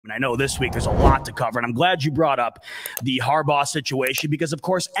And I know this week there's a lot to cover, and I'm glad you brought up the Harbaugh situation because, of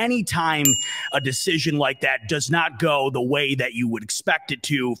course, anytime a decision like that does not go the way that you would expect it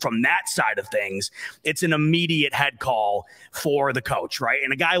to from that side of things, it's an immediate head call for the coach, right?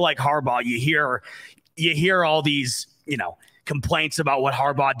 And a guy like Harbaugh, you hear all these, complaints about what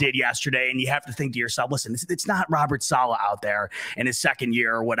Harbaugh did yesterday, and you have to think to yourself, listen, it's not Robert Saleh out there in his second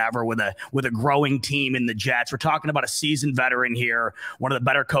year or whatever with a growing team in the Jets. We're talking about a seasoned veteran here, one of the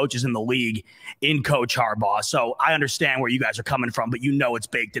better coaches in the league in Coach Harbaugh. So I understand where you guys are coming from, but it's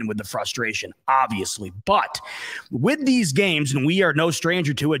baked in with the frustration, obviously. But with these games, and we are no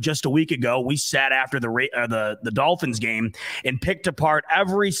stranger to it, just a week ago, we sat after the Dolphins game and picked apart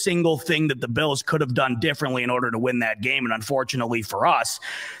every single thing that the Bills could have done differently in order to win that game. And unfortunately for us,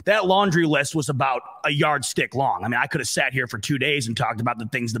 that laundry list was about a yardstick long. I mean, I could have sat here for 2 days and talked about the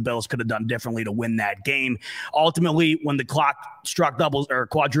things the Bills could have done differently to win that game. Ultimately, when the clock struck doubles or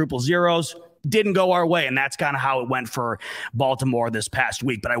quadruple zeros, didn't go our way, and that's kind of how it went for Baltimore this past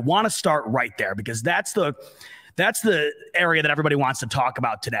week. But I want to start right there because that's the area that everybody wants to talk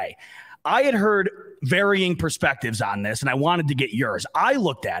about today. I had heard varying perspectives on this, and I wanted to get yours. I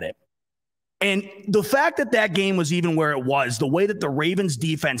looked at it, and the fact that game was even where it was, the way that the Ravens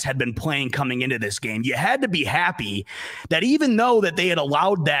defense had been playing coming into this game, you had to be happy that even though that they had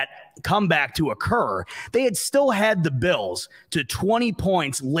allowed that comeback to occur, they had still had the Bills to 20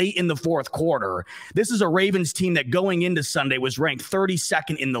 points late in the fourth quarter. This is a Ravens team that going into Sunday was ranked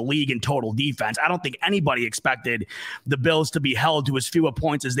 32nd in the league in total defense. I don't think anybody expected the Bills to be held to as few a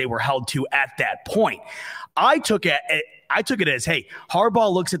points as they were held to at that point. I took it as, hey,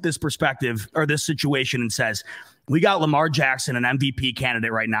 Harbaugh looks at this perspective or this situation and says, we got Lamar Jackson, an MVP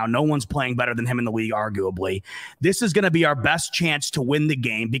candidate right now. No one's playing better than him in the league, arguably. This is going to be our best chance to win the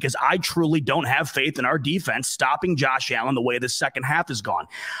game because I truly don't have faith in our defense stopping Josh Allen the way the second half has gone.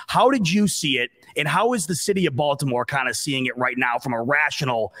 How did you see it? And how is the city of Baltimore kind of seeing it right now from a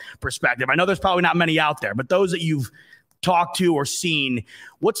rational perspective? I know there's probably not many out there, but those that you've talked to or seen,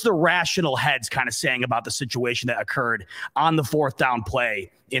 what's the rational heads kind of saying about the situation that occurred on the fourth down play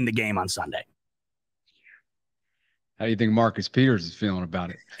in the game on Sunday? How do you think Marcus Peters is feeling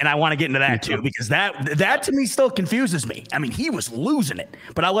about it? And I want to get into that too, because that to me still confuses me. I mean, he was losing it,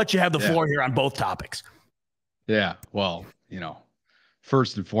 but I'll let you have the floor here on both topics. Yeah. Well,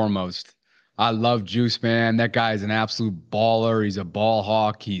 first and foremost, I love Juice, man. That guy is an absolute baller. He's a ball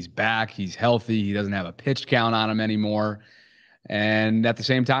hawk. He's back. He's healthy. He doesn't have a pitch count on him anymore. And at the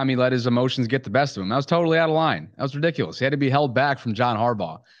same time, he let his emotions get the best of him. That was totally out of line. That was ridiculous. He had to be held back from John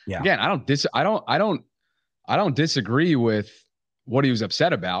Harbaugh. Yeah. Again, I don't disagree with what he was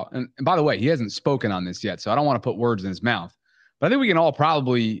upset about. And by the way, he hasn't spoken on this yet, so I don't want to put words in his mouth. But I think we can all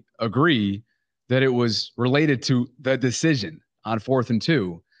probably agree that it was related to the decision on 4th and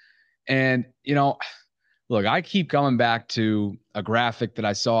 2. And, look, I keep coming back to a graphic that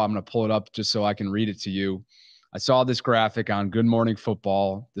I saw. I'm going to pull it up just so I can read it to you. I saw this graphic on Good Morning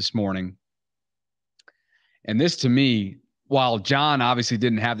Football this morning. And this, to me, while John obviously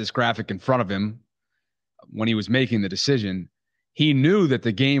didn't have this graphic in front of him when he was making the decision, he knew that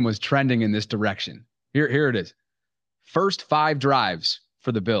the game was trending in this direction. Here it is. First 5 drives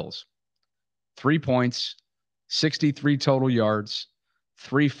for the Bills. 3 points, 63 total yards,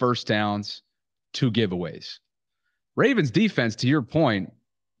 3 first downs, 2 giveaways. Ravens defense, to your point,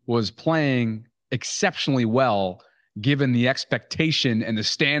 was playing exceptionally well given the expectation and the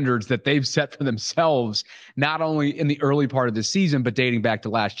standards that they've set for themselves, not only in the early part of the season, but dating back to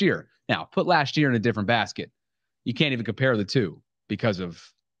last year. Now, put last year in a different basket. You can't even compare the two because of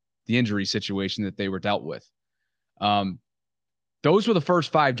the injury situation that they were dealt with. Those were the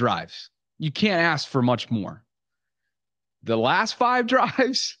first 5 drives. You can't ask for much more. The last 5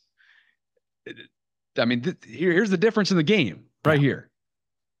 drives, I mean, here's the difference in the game right here.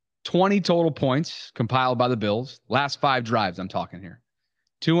 20 total points compiled by the Bills. Last 5 drives, I'm talking here.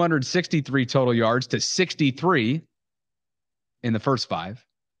 263 total yards to 63 in the first 5.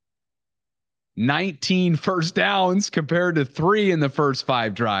 19 first downs compared to 3 in the first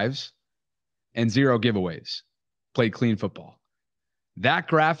 5 drives. And 0 giveaways. Played clean football. That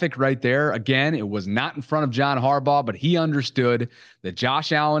graphic right there, again, it was not in front of John Harbaugh, but he understood that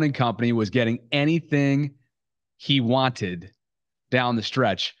Josh Allen and company was getting anything he wanted down the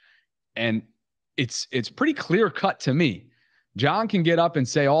stretch. And it's pretty clear cut to me. John can get up and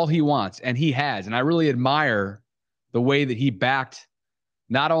say all he wants, and he has. And I really admire the way that he backed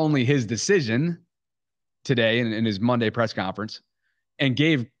not only his decision today in his Monday press conference and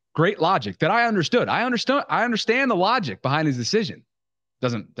gave great logic that I understood. I understand the logic behind his decision.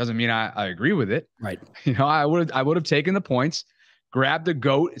 Doesn't mean I agree with it. Right. I would have taken the points grab the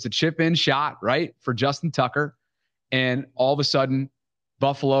GOAT. It's a chip-in shot, right, for Justin Tucker. And all of a sudden,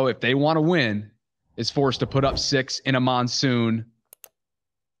 Buffalo, if they want to win, is forced to put up 6 in a monsoon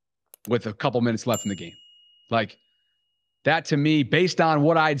with a couple minutes left in the game. Like, that to me, based on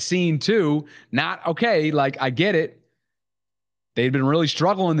what I'd seen too, not okay. Like, I get it. They'd been really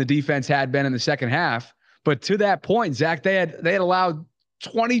struggling. The defense had been in the second half. But to that point, Zach, they had allowed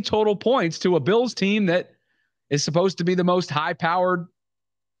 20 total points to a Bills team that is supposed to be the most high-powered,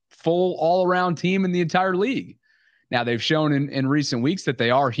 full all-around team in the entire league. Now, they've shown in recent weeks that they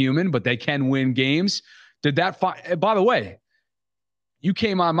are human, but they can win games. By the way, you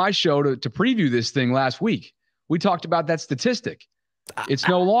came on my show to preview this thing last week. We talked about that statistic. It's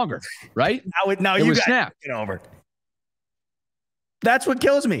no longer, right? Now you guys get over. That's what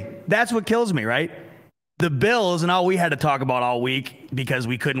kills me. That's what kills me, right? The Bills, and all we had to talk about all week because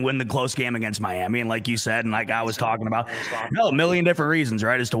we couldn't win the close game against Miami. And like you said, and like I was talking about, a million different reasons,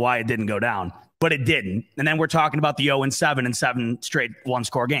 right, as to why it didn't go down. But it didn't. And then we're talking about the 0-7 and 7 straight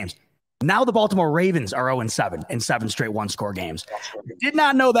one-score games. Now the Baltimore Ravens are 0-7 and 7 straight one-score games. Did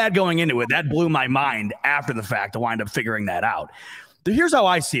not know that going into it. That blew my mind after the fact to wind up figuring that out. Here's how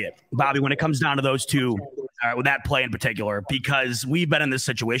I see it, Bobby, when it comes down to those two, with that play in particular, because we've been in this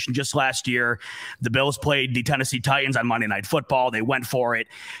situation just last year. The Bills played the Tennessee Titans on Monday Night Football. They went for it.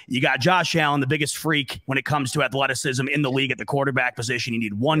 You got Josh Allen, the biggest freak when it comes to athleticism in the league at the quarterback position. You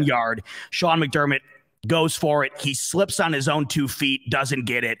need 1 yard. Sean McDermott goes for it. He slips on his own 2 feet, doesn't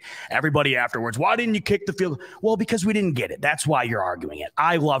get it. Everybody afterwards, why didn't you kick the field? Well, because we didn't get it. That's why you're arguing it.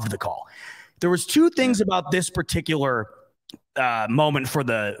 I loved the call. There was 2 things about this particular moment for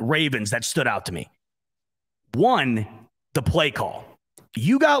the Ravens that stood out to me. One, the play call.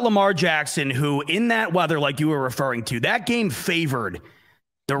 You got Lamar Jackson, who in that weather, like you were referring to, that game favored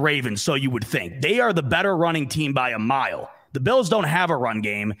the Ravens, so you would think. They are the better running team by a mile. The Bills don't have a run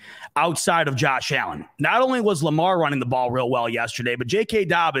game outside of Josh Allen. Not only was Lamar running the ball real well yesterday, but J.K.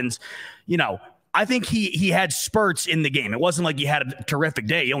 Dobbins, I think he had spurts in the game. It wasn't like he had a terrific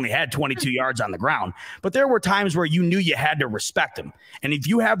day. He only had 22 yards on the ground. But there were times where you knew you had to respect him. And if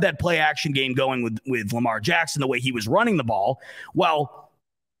you have that play action game going with Lamar Jackson, the way he was running the ball, well,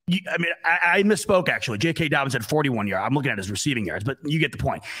 I misspoke, actually. J.K. Dobbins had 41 yards. I'm looking at his receiving yards, but you get the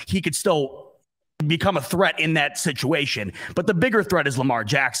point. He could still become a threat in that situation. But the bigger threat is Lamar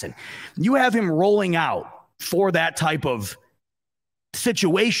Jackson. You have him rolling out for that type of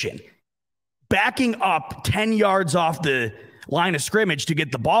situation, backing up 10 yards off the line of scrimmage to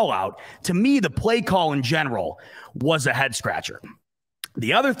get the ball out. To me, the play call in general was a head scratcher.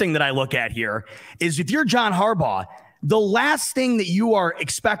 The other thing that I look at here is if you're John Harbaugh, the last thing that you are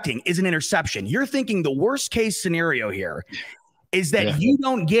expecting is an interception. You're thinking the worst case scenario here is that you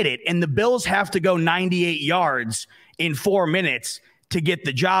don't get it and the Bills have to go 98 yards in 4 minutes to get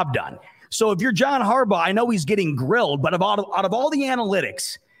the job done. So if you're John Harbaugh, I know he's getting grilled, but out of all the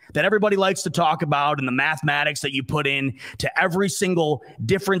analytics that everybody likes to talk about and the mathematics that you put in to every single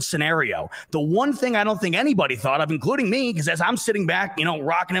different scenario, the one thing I don't think anybody thought of, including me, because as I'm sitting back,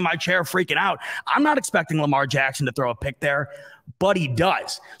 rocking in my chair, freaking out, I'm not expecting Lamar Jackson to throw a pick there, but he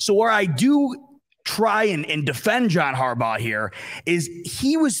does. So where I do try and defend John Harbaugh here is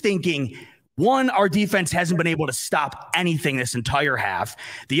he was thinking, one, our defense hasn't been able to stop anything this entire half.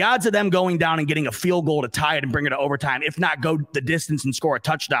 The odds of them going down and getting a field goal to tie it and bring it to overtime, if not go the distance and score a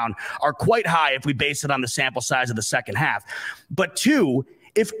touchdown, are quite high if we base it on the sample size of the second half. But two,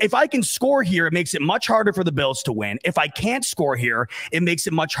 if I can score here, it makes it much harder for the Bills to win. If I can't score here, it makes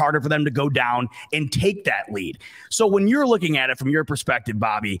it much harder for them to go down and take that lead. So when you're looking at it from your perspective,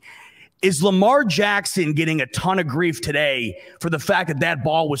 Bobby, is Lamar Jackson getting a ton of grief today for the fact that that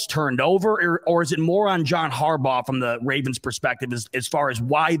ball was turned over, or is it more on John Harbaugh from the Ravens' perspective as far as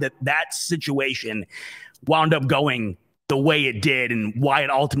why that situation wound up going the way it did and why it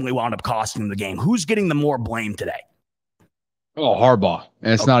ultimately wound up costing the game? Who's getting the more blame today? Oh, Harbaugh.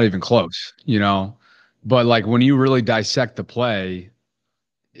 And it's not even close, But like when you really dissect the play,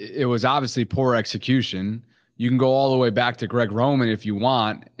 it was obviously poor execution. You can go all the way back to Greg Roman if you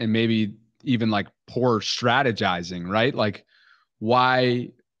want, and maybe even like poor strategizing, right? Like what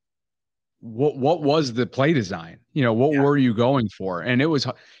was the play design? What were you going for? And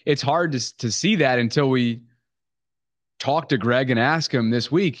it's hard to see that until we talk to Greg and ask him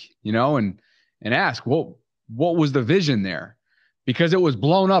this week, and ask, what was the vision there? Because it was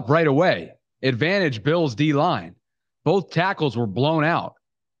blown up right away. Advantage Bills D line. Both tackles were blown out.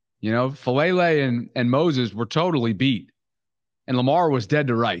 Falele and Moses were totally beat, and Lamar was dead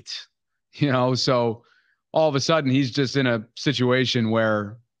to rights, so all of a sudden he's just in a situation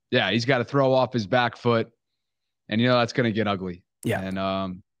where, he's got to throw off his back foot, and that's going to get ugly. Yeah.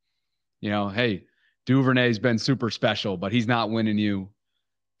 And, hey, Duvernay's been super special, but he's not winning you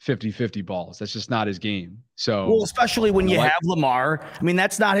 50-50 balls. That's just not his game. Well, So, especially when you have Lamar. I mean,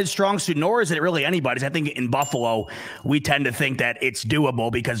 that's not his strong suit, nor is it really anybody's. I think in Buffalo, we tend to think that it's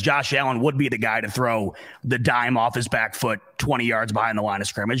doable because Josh Allen would be the guy to throw the dime off his back foot 20 yards behind the line of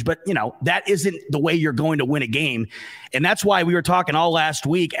scrimmage. But, that isn't the way you're going to win a game. And that's why we were talking all last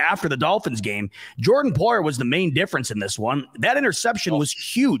week after the Dolphins game. Jordan Poyer was the main difference in this one. That interception was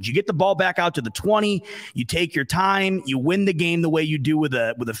huge. You get the ball back out to the 20. You take your time. You win the game the way you do with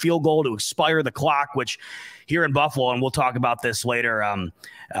a field goal to expire the clock, which here in Buffalo, and we'll talk about this later,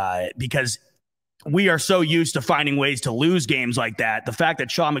 because we are so used to finding ways to lose games like that. The fact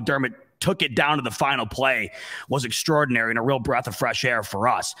that Sean McDermott took it down to the final play was extraordinary and a real breath of fresh air for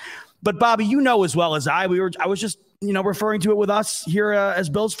us. But Bobby, as well as I was just, referring to it with us here as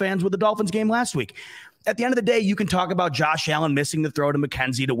Bills fans with the Dolphins game last week. At the end of the day, you can talk about Josh Allen missing the throw to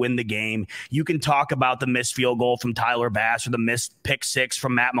McKenzie to win the game. You can talk about the missed field goal from Tyler Bass or the missed pick six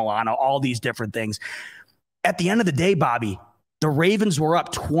from Matt Milano, all these different things. At the end of the day, Bobby, the Ravens were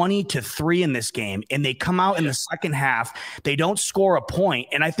up 20-3 in this game, and they come out in the second half. They don't score a point.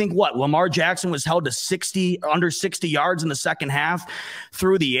 And I think Lamar Jackson was held to under 60 yards in the second half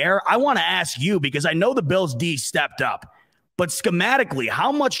through the air. I want to ask you, because I know the Bills D stepped up, but schematically,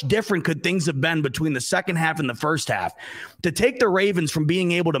 how much different could things have been between the second half and the first half to take the Ravens from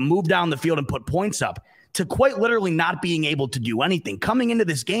being able to move down the field and put points up to quite literally not being able to do anything? Coming into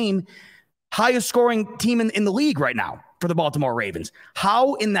this game, highest scoring team in the league right now for the Baltimore Ravens.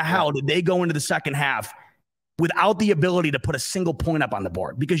 How in the hell did they go into the second half without the ability to put a single point up on the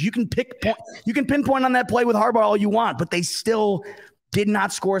board? Because you can pinpoint on that play with Harbaugh all you want, but they still did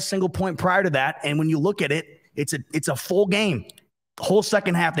not score a single point prior to that. And when you look at it, it's a full game. The whole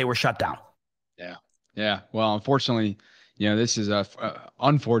second half, they were shut down. Yeah. Yeah. Well, unfortunately, this is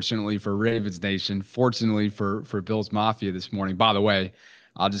unfortunately for Ravens Nation, fortunately for Bills Mafia this morning. By the way,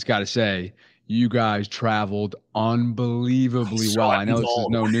 I just got to say, you guys traveled unbelievably well. I know this is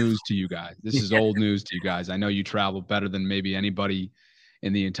no news to you guys. This is old news to you guys. I know you traveled better than maybe anybody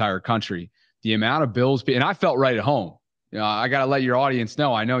in the entire country. The amount of Bills, and I felt right at home. I got to let your audience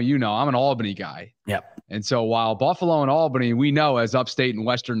know. I know I'm an Albany guy. Yep. And so while Buffalo and Albany, we know as upstate and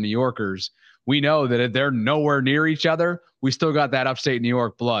Western New Yorkers, we know that if they're nowhere near each other, we still got that upstate New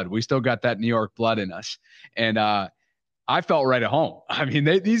York blood. We still got that New York blood in us. And I felt right at home. I mean,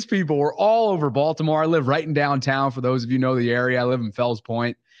 these people were all over Baltimore. I live right in downtown. For those of you who know the area, I live in Fells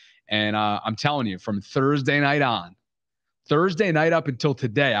Point. And I'm telling you, from Thursday night up until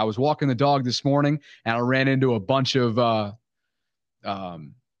today, I was walking the dog this morning and I ran into a bunch of,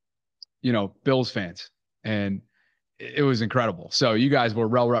 Bills fans. And it was incredible. So you guys were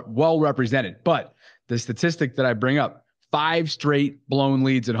well represented. But the statistic that I bring up, 5 straight blown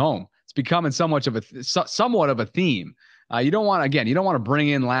leads at home. It's becoming somewhat of a theme. You don't want to bring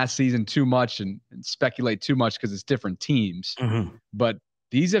in last season too much and speculate too much because it's different teams. Mm-hmm. But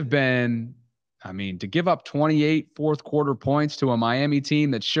these have been, to give up 28 fourth quarter points to a Miami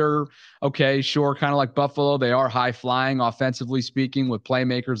team that's kind of like Buffalo. They are high flying offensively speaking with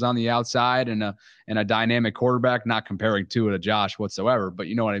playmakers on the outside and a dynamic quarterback, not comparing Tua to Josh whatsoever, but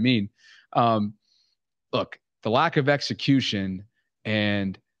you know what I mean? Look, the lack of execution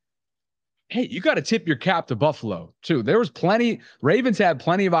and hey, you got to tip your cap to Buffalo too. Ravens had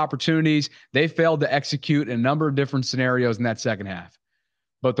plenty of opportunities. They failed to execute in a number of different scenarios in that second half.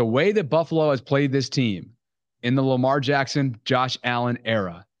 But the way that Buffalo has played this team in the Lamar Jackson, Josh Allen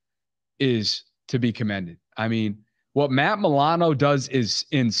era is to be commended. I mean, what Matt Milano does is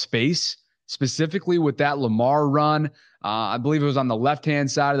in space, specifically with that Lamar run. I believe it was on the left-hand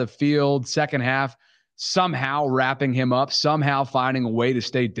side of the field, second half, somehow wrapping him up, somehow finding a way to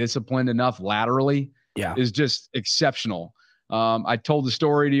stay disciplined enough laterally is just exceptional. I told the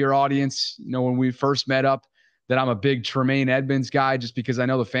story to your audience, when we first met up, that I'm a big Tremaine Edmonds guy just because I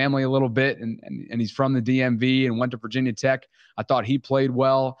know the family a little bit and he's from the DMV and went to Virginia Tech. I thought he played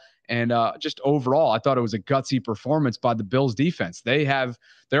well. And just overall, I thought it was a gutsy performance by the Bills defense. They're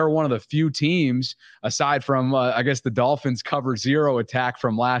one of the few teams, aside from, the Dolphins cover 0 attack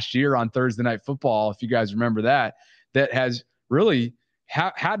from last year on Thursday Night Football, if you guys remember that has really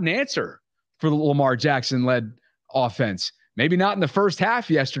had an answer for the Lamar Jackson-led offense. Maybe not in the first half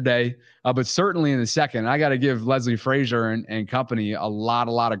yesterday, but certainly in the second. And I got to give Leslie Frazier and company a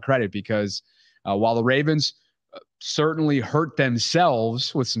lot of credit because while the Ravens certainly hurt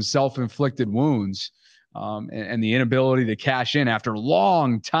themselves with some self-inflicted wounds and the inability to cash in after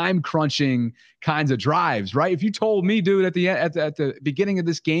long time-crunching kinds of drives, right? If you told me, dude, at the beginning of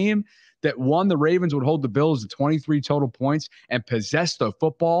this game that one, the Ravens would hold the Bills to 23 total points and possess the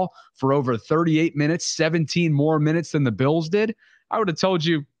football for over 38 minutes, 17 more minutes than the Bills did, I would have told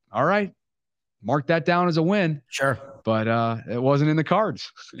you, all right, mark that down as a win. Sure. But it wasn't in the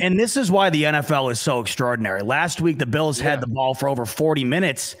cards. And this is why the NFL is so extraordinary. Last week, the Bills had the ball for over 40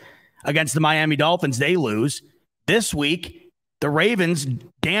 minutes against the Miami Dolphins. They lose. This week, the Ravens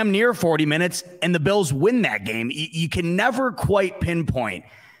damn near 40 minutes, and the Bills win that game. You can never quite pinpoint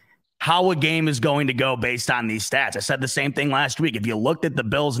how a game is going to go based on these stats. I said the same thing last week. If you looked at the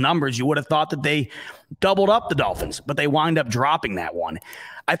Bills' numbers, you would have thought that they doubled up the Dolphins, but they wind up dropping that one.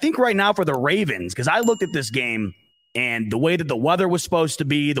 I think right now for the Ravens, because I looked at this game, and the way that the weather was supposed to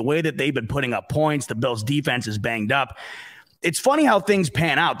be, the way that they've been putting up points, the Bills' defense is banged up. It's funny how things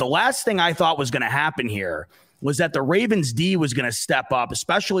pan out. The last thing I thought was going to happen here was that the Ravens' D was going to step up,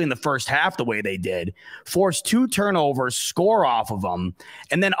 especially in the first half the way they did, force 2 turnovers, score off of them,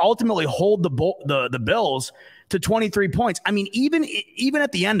 and then ultimately hold the Bills to 23 points. I mean, even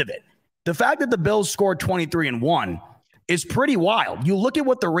at the end of it, the fact that the Bills scored 23-1 is pretty wild. You look at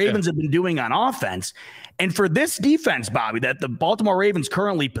what the Ravens have been doing on offense, and for this defense, Bobby, that the Baltimore Ravens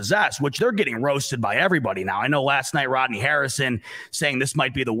currently possess, which they're getting roasted by everybody now. I know last night Rodney Harrison saying this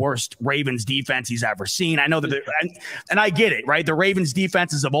might be the worst Ravens defense he's ever seen. I know that, and I get it, right? The Ravens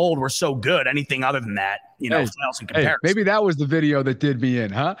defenses of old were so good. Anything other than that, else in comparison. Maybe that was the video that did me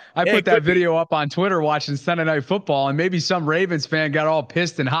in, huh? I put that video up on Twitter watching Sunday Night Football, and maybe some Ravens fan got all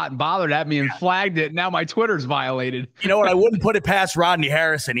pissed and hot and bothered at me and flagged it. Now my Twitter's violated. You know what? I wouldn't put it past Rodney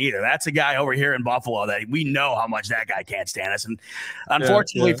Harrison either. That's a guy over here in Buffalo that we know how much that guy can't stand us. And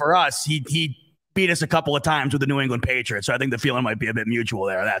unfortunately for us, he beat us a couple of times with the New England Patriots. So I think the feeling might be a bit mutual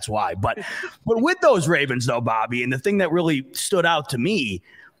there. That's why. But with those Ravens, though, Bobby, and the thing that really stood out to me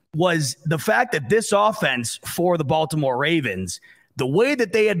was the fact that this offense for the Baltimore Ravens, the way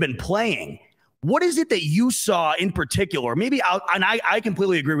that they had been playing, what is it that you saw in particular? Maybe I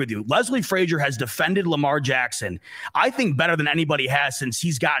completely agree with you. Leslie Frazier has defended Lamar Jackson, I think, better than anybody has since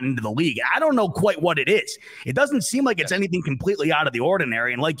he's gotten into the league. I don't know quite what it is. It doesn't seem like it's anything completely out of the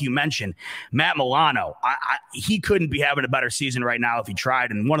ordinary. And like you mentioned, Matt Milano, he couldn't be having a better season right now if he tried.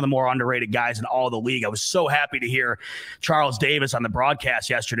 And one of the more underrated guys in all the league. I was so happy to hear Charles Davis on the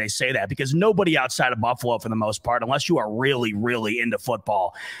broadcast yesterday say that, because nobody outside of Buffalo, for the most part, unless you are really, really into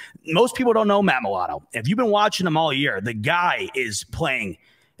football, most people don't know Matt Milano. If you've been watching him all year, the guy is playing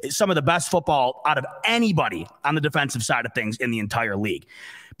some of the best football out of anybody on the defensive side of things in the entire league.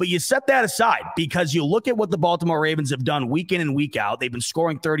 But you set that aside because you look at what the Baltimore Ravens have done week in and week out. They've been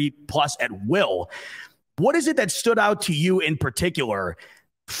scoring 30 plus at will. What is it that stood out to you in particular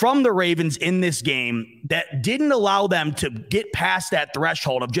from the Ravens in this game that didn't allow them to get past that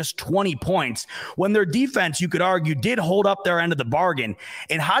threshold of just 20 points when their defense, you could argue, did hold up their end of the bargain?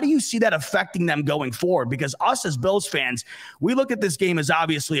 And how do you see that affecting them going forward? Because us as Bills fans, we look at this game as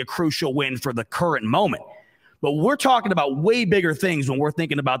obviously a crucial win for the current moment. But we're talking about way bigger things when we're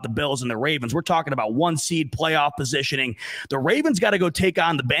thinking about the Bills and the Ravens. We're talking about 1 seed playoff positioning. The Ravens got to go take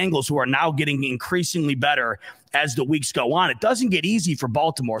on the Bengals, who are now getting increasingly better as the weeks go on. It doesn't get easy for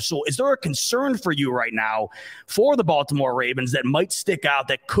Baltimore. So is there a concern for you right now for the Baltimore Ravens that might stick out,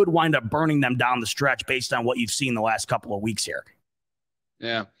 that could wind up burning them down the stretch based on what you've seen the last couple of weeks here?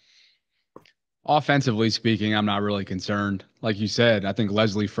 Yeah. Offensively speaking, I'm not really concerned. Like you said, I think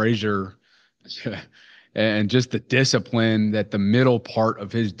Leslie Frazier and just the discipline that the middle part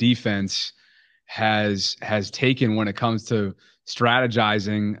of his defense has taken when it comes to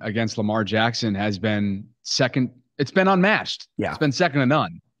strategizing against Lamar Jackson has been second. It's been unmatched. Yeah. It's been second to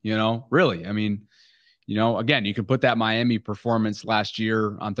none, really. I mean, again, you can put that Miami performance last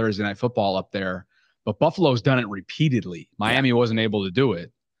year on Thursday Night Football up there, but Buffalo's done it repeatedly. Miami wasn't able to do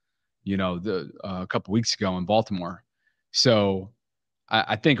it, a couple weeks ago in Baltimore. So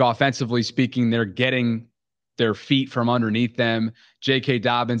I think offensively speaking, they're getting their feet from underneath them. J.K.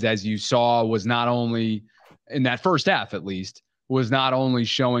 Dobbins, as you saw, was not only in that first half, at least, was not only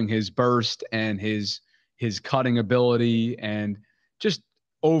showing his burst and his cutting ability and just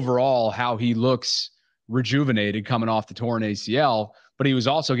overall how he looks rejuvenated coming off the torn ACL, but he was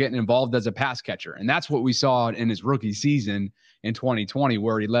also getting involved as a pass catcher. And that's what we saw in his rookie season in 2020,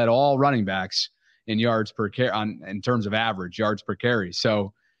 where he led all running backs in yards per carry, in terms of average yards per carry.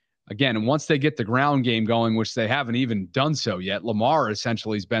 So again, once they get the ground game going, which they haven't even done so yet, Lamar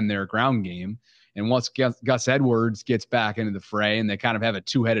essentially has been their ground game. And once Gus Edwards gets back into the fray and they kind of have a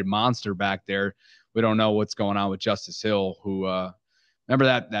two-headed monster back there, we don't know what's going on with Justice Hill, who remember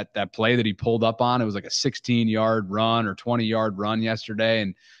that play that he pulled up on? It was like a 16-yard run or 20-yard run yesterday.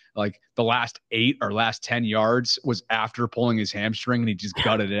 And like the last 8 or last 10 yards was after pulling his hamstring and he just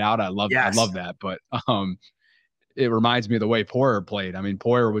gutted it out. I love that. But it reminds me of the way Poyer played. I mean,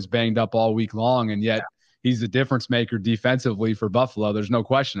 Poyer was banged up all week long, and yet he's the difference maker defensively for Buffalo. There's no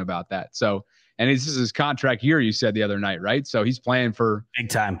question about that. So, and this is his contract year, you said the other night, right? So he's playing for big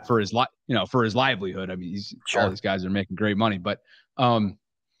time for his for his livelihood. I mean, all these guys are making great money. But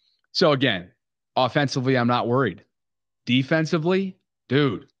so again, offensively, I'm not worried. Defensively,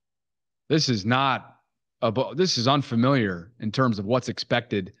 dude, this is unfamiliar in terms of what's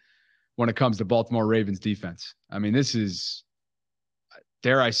expected when it comes to Baltimore Ravens defense. I mean, this is,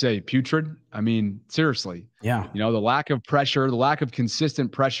 dare I say, putrid. I mean, seriously. Yeah. The lack of pressure, the lack of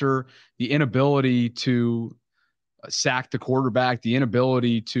consistent pressure, the inability to sack the quarterback, the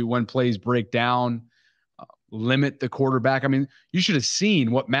inability to, when plays break down, limit the quarterback. I mean, you should have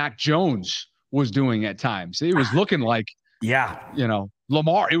seen what Mac Jones was doing at times. It was looking like,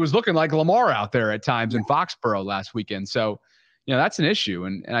 Lamar. It was looking like Lamar out there at times in Foxborough last weekend. So, that's an issue.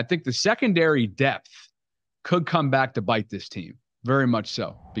 And I think the secondary depth could come back to bite this team, very much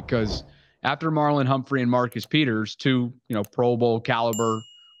so, because after Marlon Humphrey and Marcus Peters, two, Pro Bowl caliber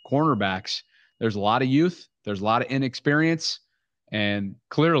cornerbacks, there's a lot of youth, there's a lot of inexperience, and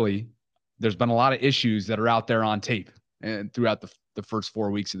clearly there's been a lot of issues that are out there on tape and throughout the first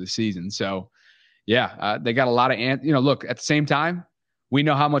 4 weeks of the season. So, they got a lot of, look, at the same time, we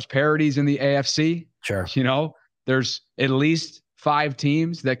know how much parity's in the AFC. Sure. There's at least 5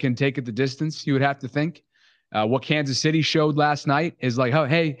 teams that can take it the distance, you would have to think. What Kansas City showed last night is like, oh,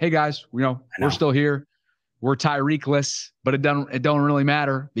 hey guys, we're still here. We're Tyreek-less, but it don't really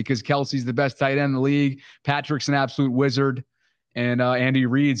matter because Kelsey's the best tight end in the league. Patrick's an absolute wizard, and Andy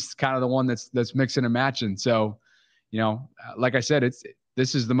Reid's kind of the one that's mixing and matching. So, like I said,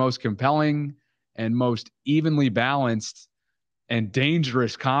 this is the most compelling and most evenly balanced and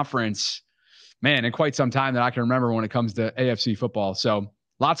dangerous conference, man, in quite some time that I can remember when it comes to AFC football. So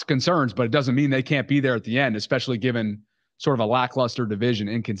lots of concerns, but it doesn't mean they can't be there at the end, especially given sort of a lackluster division,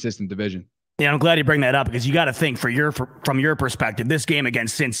 inconsistent division. Yeah, I'm glad you bring that up because you got to think from your perspective, this game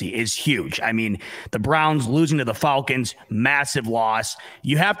against Cincy is huge. I mean, the Browns losing to the Falcons, massive loss.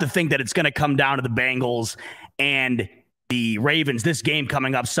 You have to think that it's going to come down to the Bengals and the Ravens, this game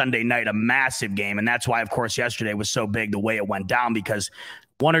coming up Sunday night, a massive game. And that's why, of course, yesterday was so big the way it went down, because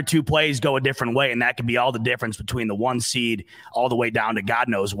 1 or 2 plays go a different way, and that could be all the difference between the 1 seed all the way down to God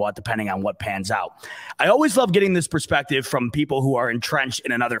knows what, depending on what pans out. I always love getting this perspective from people who are entrenched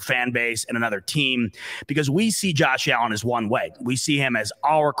in another fan base and another team, because we see Josh Allen as one way. We see him as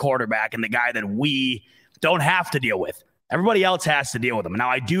our quarterback and the guy that we don't have to deal with. Everybody else has to deal with them. Now,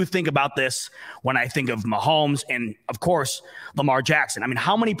 I do think about this when I think of Mahomes and, of course, Lamar Jackson. I mean,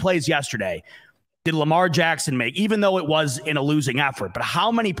 how many plays yesterday did Lamar Jackson make, even though it was in a losing effort? But how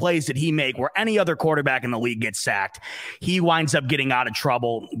many plays did he make where any other quarterback in the league gets sacked? He winds up getting out of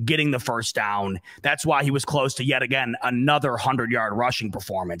trouble, getting the first down. That's why he was close to, yet again, another 100-yard rushing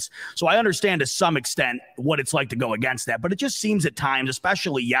performance. So I understand to some extent what it's like to go against that. But it just seems at times,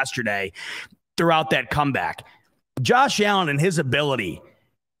 especially yesterday, throughout that comeback, Josh Allen and his ability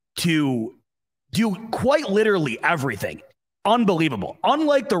to do quite literally everything, unbelievable.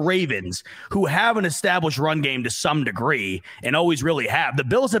 Unlike the Ravens, who have an established run game to some degree and always really have, the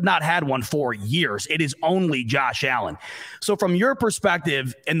Bills have not had one for years. It is only Josh Allen. So from your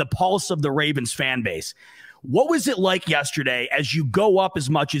perspective and the pulse of the Ravens fan base, what was it like yesterday as you go up as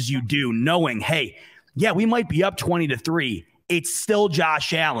much as you do, knowing, hey, yeah, we might be up 20-3. It's still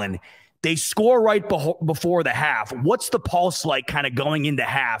Josh Allen. They score right before the half. What's the pulse like kind of going into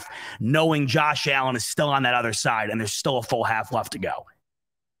half, knowing Josh Allen is still on that other side and there's still a full half left to go?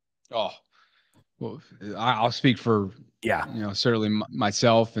 Oh, well, I'll speak for, certainly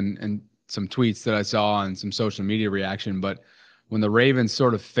myself and some tweets that I saw and some social media reaction. But when the Ravens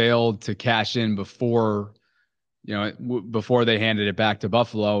sort of failed to cash in before they handed it back to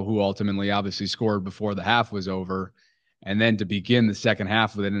Buffalo, who ultimately obviously scored before the half was over, and then to begin the second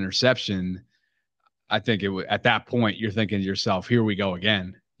half with an interception, I think at that point, you're thinking to yourself, here we go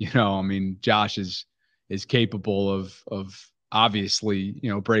again. I mean, Josh is capable of obviously,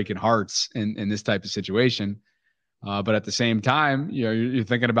 breaking hearts in this type of situation. But at the same time, you're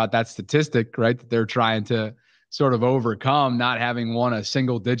thinking about that statistic, right? That they're trying to sort of overcome, not having won a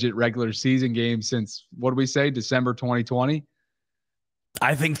single digit regular season game since, what did we say, December 2020?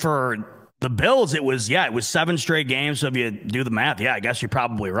 I think for the Bills, it was 7 straight games. So if you do the math, I guess you're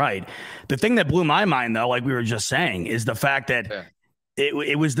probably right. The thing that blew my mind, though, like we were just saying, is the fact that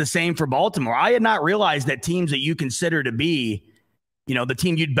it was the same for Baltimore. I had not realized that teams that you consider to be, the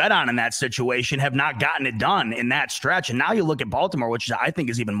team you'd bet on in that situation have not gotten it done in that stretch. And now you look at Baltimore, which I think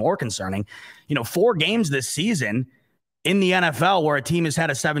is even more concerning. 4 games this season in the NFL where a team has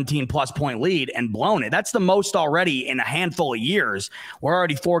had a 17-plus point lead and blown it. That's the most already in a handful of years. We're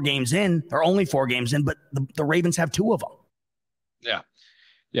already 4 games in, or only 4 games in, but the Ravens have 2 of them. Yeah.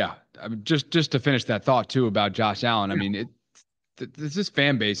 Yeah. I mean, just to finish that thought too about Josh Allen. I mean, this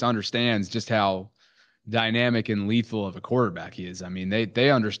fan base understands just how dynamic and lethal of a quarterback he is. I mean, they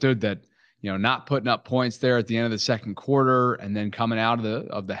understood that, not putting up points there at the end of the second quarter and then coming out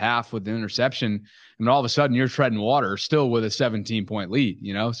of the half with the interception, and all of a sudden you're treading water still with a 17-point lead,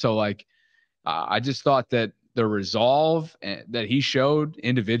 So I just thought that the resolve that he showed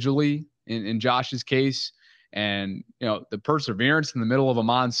individually in Josh's case, and, the perseverance in the middle of a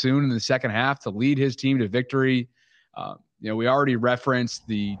monsoon in the second half to lead his team to victory. We already referenced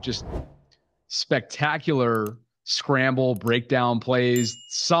the just spectacular scramble breakdown plays,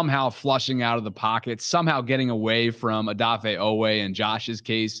 somehow flushing out of the pocket, somehow getting away from Odafe Owe in Josh's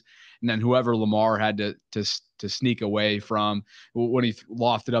case, and then whoever Lamar had to sneak away from when he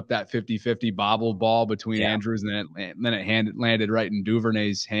lofted up that 50-50 bobble ball between Andrews, and then it landed right in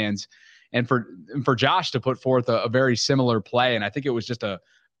Duvernay's hands. And for Josh to put forth a very similar play, and I think it was just a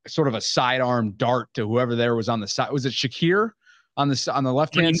sort of a sidearm dart to whoever there was on the side. Was it Shakir on the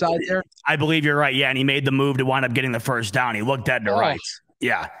left-hand side there? I believe you're right. Yeah, and he made the move to wind up getting the first down. He looked dead to right.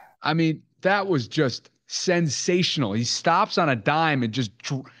 Yeah. I mean, that was just sensational. He stops on a dime and just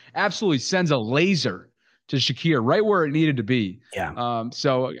absolutely sends a laser to Shakir right where it needed to be. Yeah.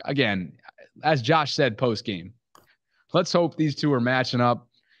 So, again, as Josh said post-game, let's hope these two are matching up,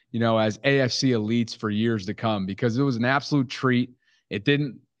 as AFC elites for years to come, because it was an absolute treat. It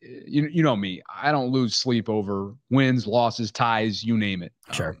didn't, you know me, I don't lose sleep over wins, losses, ties, you name it.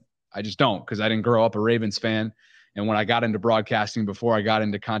 Sure. I just don't, because I didn't grow up a Ravens fan. And when I got into broadcasting, before I got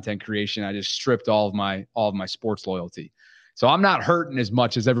into content creation, I just stripped all of my sports loyalty. So I'm not hurting as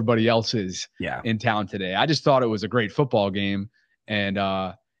much as everybody else is in town today. I just thought it was a great football game, and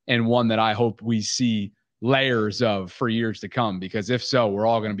one that I hope we see layers of for years to come, because if so, we're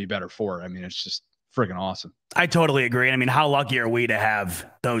all going to be better for it. I mean, it's just freaking awesome. I totally agree. And I mean, how lucky are we to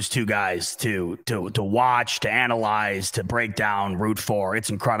have those two guys to watch, to analyze, to break down, root for?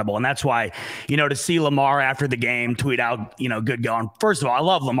 It's incredible. And that's why, to see Lamar after the game tweet out, good going. First of all, I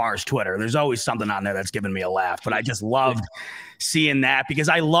love Lamar's Twitter. There's always something on there that's giving me a laugh, but I just loved seeing that, because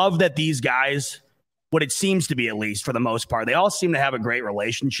I love that these guys, what it seems to be, at least for the most part, they all seem to have a great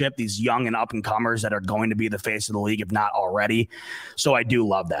relationship, these young and up and comers that are going to be the face of the league, if not already. So I do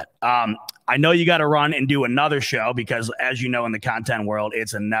love that. I know you got to run and do another show, because as you know, in the content world,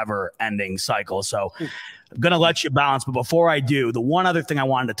 it's a never ending cycle. So I'm going to let you bounce. But before I do, the one other thing I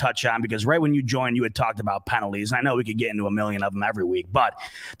wanted to touch on, because right when you joined, you had talked about penalties. And I know we could get into a million of them every week, but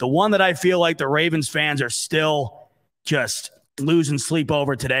the one that I feel like the Ravens fans are still just losing sleep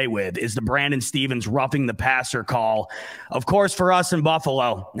over today with is the Brandon Stevens roughing the passer call. Of course, for us in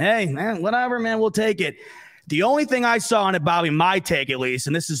Buffalo, hey, man, whatever, man, we'll take it. The only thing I saw in it, Bobby, my take at least,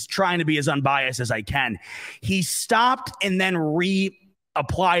 and this is trying to be as unbiased as I can, he stopped and then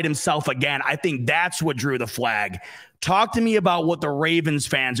reapplied himself again. I think that's what drew the flag. Talk to me about what the Ravens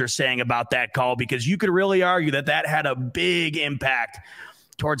fans are saying about that call, because you could really argue that had a big impact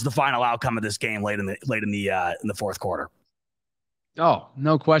towards the final outcome of this game late in the fourth quarter. Oh,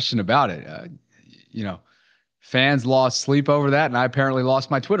 no question about it. Fans lost sleep over that, and I apparently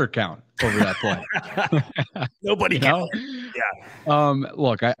lost my Twitter account over that play. Nobody can. Yeah.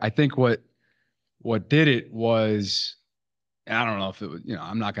 Look, I think what did it was, I don't know if it was,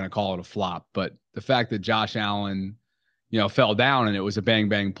 I'm not going to call it a flop, but the fact that Josh Allen, fell down and it was a bang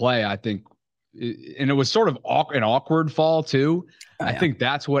bang play, I think, and it was sort of an awkward fall too. Oh, yeah. I think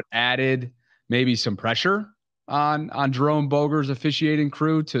that's what added maybe some pressure on Jerome Boger's officiating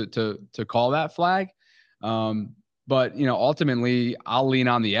crew to call that flag. But ultimately I'll lean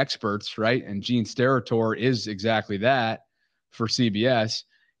on the experts, right? And Gene Steratore is exactly that for CBS.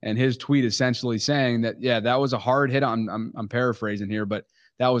 And his tweet essentially saying that, that was a hard hit on, I'm paraphrasing here, but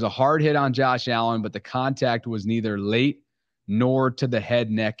that was a hard hit on Josh Allen, but the contact was neither late nor to the head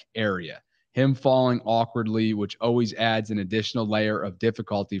neck area. Him falling awkwardly, which always adds an additional layer of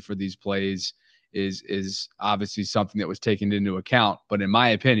difficulty for these plays, is obviously something that was taken into account. But in my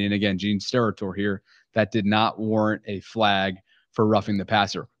opinion, again, Gene Steratore here, that did not warrant a flag for roughing the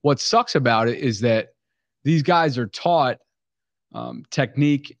passer. What sucks about it is that these guys are taught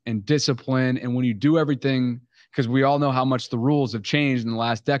technique and discipline. And when you do everything, because we all know how much the rules have changed in the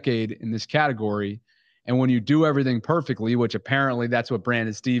last decade in this category. And when you do everything perfectly, which apparently that's what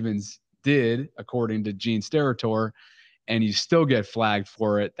Brandon Stevens did, according to Gene Steratore, and you still get flagged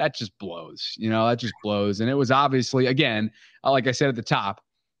for it, that just blows. That just blows. And it was obviously, again, like I said at the top,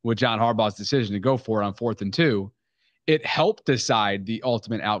 with John Harbaugh's decision to go for it on 4th and 2, it helped decide the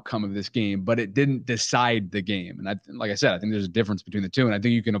ultimate outcome of this game, but it didn't decide the game. And like I said, I think there's a difference between the two, and I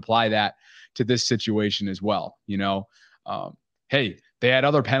think you can apply that to this situation as well. Hey, they had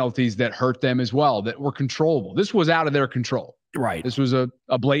other penalties that hurt them as well that were controllable. This was out of their control. Right. This was a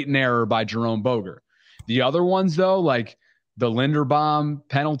blatant error by Jerome Boger. The other ones, though, like the Linderbaum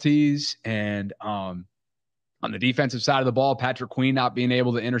penalties and on the defensive side of the ball, Patrick Queen not being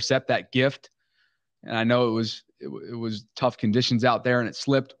able to intercept that gift. And I know it was tough conditions out there and it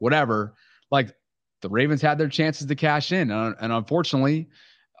slipped, whatever. Like the Ravens had their chances to cash in. And unfortunately,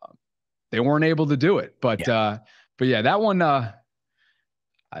 they weren't able to do it. But yeah, that one, that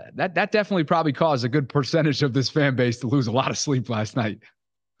definitely probably caused a good percentage of this fan base to lose a lot of sleep last night.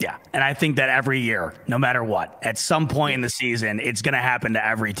 Yeah, and I think that every year, no matter what, at some point in the season, it's going to happen to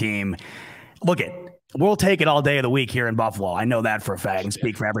every team. We'll take it all day of the week here in Buffalo. I know that for a fact and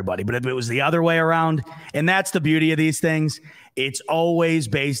speak for everybody. But if it was the other way around, and that's the beauty of these things, it's always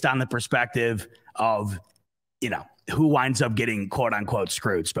based on the perspective of, who winds up getting quote unquote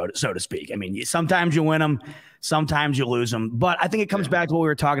screwed, so to speak. I mean, sometimes you win them, sometimes you lose them. But I think it comes back to what we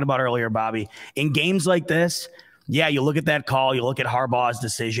were talking about earlier, Bobby. In games like this, yeah, you look at that call, you look at Harbaugh's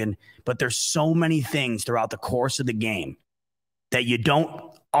decision, but there's so many things throughout the course of the game that you don't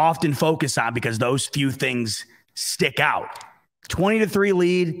often focus on because those few things stick out. 20-3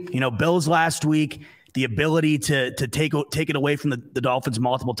 lead, Bills last week, the ability to take it away from the Dolphins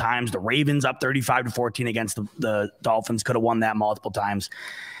multiple times. The Ravens up 35-14 against the Dolphins, could have won that multiple times.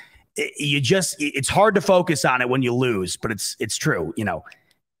 It's hard to focus on it when you lose, but it's true.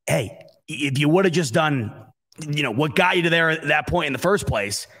 Hey, if you would have just done, what got you to there at that point in the first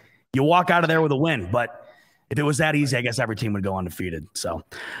place, you walk out of there with a win. But if it was that easy, I guess every team would go undefeated. So,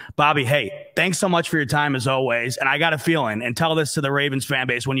 Bobby, hey, thanks so much for your time as always. And I got a feeling, and tell this to the Ravens fan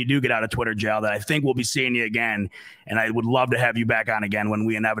base when you do get out of Twitter jail, that I think we'll be seeing you again. And I would love to have you back on again when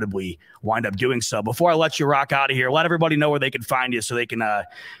we inevitably wind up doing so. Before I let you rock out of here, let everybody know where they can find you so they can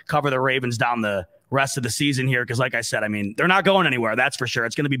cover the Ravens down the rest of the season here. Because like I said, I mean, they're not going anywhere. That's for sure.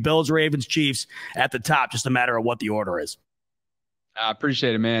 It's going to be Bills, Ravens, Chiefs at the top, just a matter of what the order is. I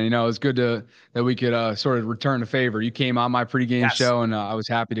appreciate it, man. It's good that we could sort of return the favor. You came on my pregame show, and I was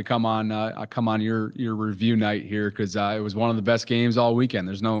happy to come on your review night here because it was one of the best games all weekend.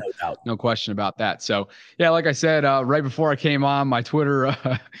 There's no question about that. So yeah, like I said, right before I came on, my Twitter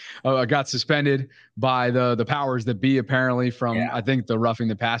got suspended by the powers that be, apparently from I think the roughing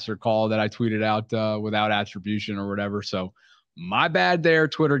the passer call that I tweeted out without attribution or whatever. So my bad there,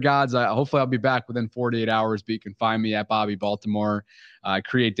 Twitter gods. Hopefully I'll be back within 48 hours, but you can find me at Bobby Baltimore. I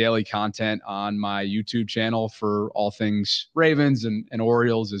create daily content on my YouTube channel for all things Ravens and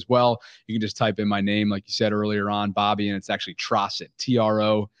Orioles as well. You can just type in my name, like you said earlier on, Bobby, and it's actually Trosset,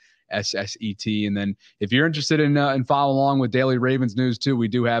 Trosset. And then if you're interested in following along with daily Ravens news too, we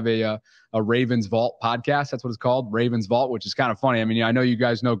do have a Ravens Vault podcast. That's what it's called, Ravens Vault, which is kind of funny. I mean, I know you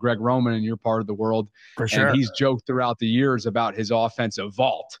guys know Greg Roman and you're part of the world. For sure. And he's joked throughout the years about his offensive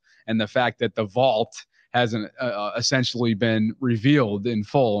vault and the fact that the vault hasn't essentially been revealed in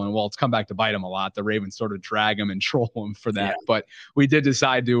full. And it's come back to bite him a lot. The Ravens sort of drag him and troll him for that. Yeah. But we did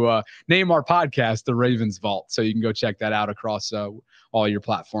decide to name our podcast the Ravens Vault. So you can go check that out across all your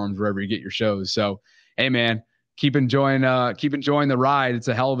platforms, wherever you get your shows. So, hey, man, keep enjoying the ride. It's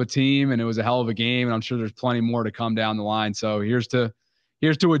a hell of a team, and it was a hell of a game, and I'm sure there's plenty more to come down the line. So here's to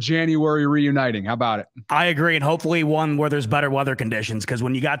a January reuniting. How about it? I agree, and hopefully one where there's better weather conditions, because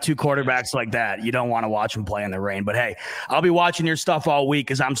when you got two quarterbacks like that, you don't want to watch them play in the rain. But hey, I'll be watching your stuff all week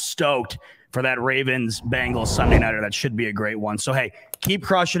because I'm stoked for that Ravens-Bengals Sunday nighter. That should be a great one. So hey, keep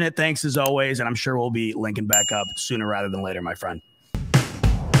crushing it. Thanks as always, and I'm sure we'll be linking back up sooner rather than later, my friend.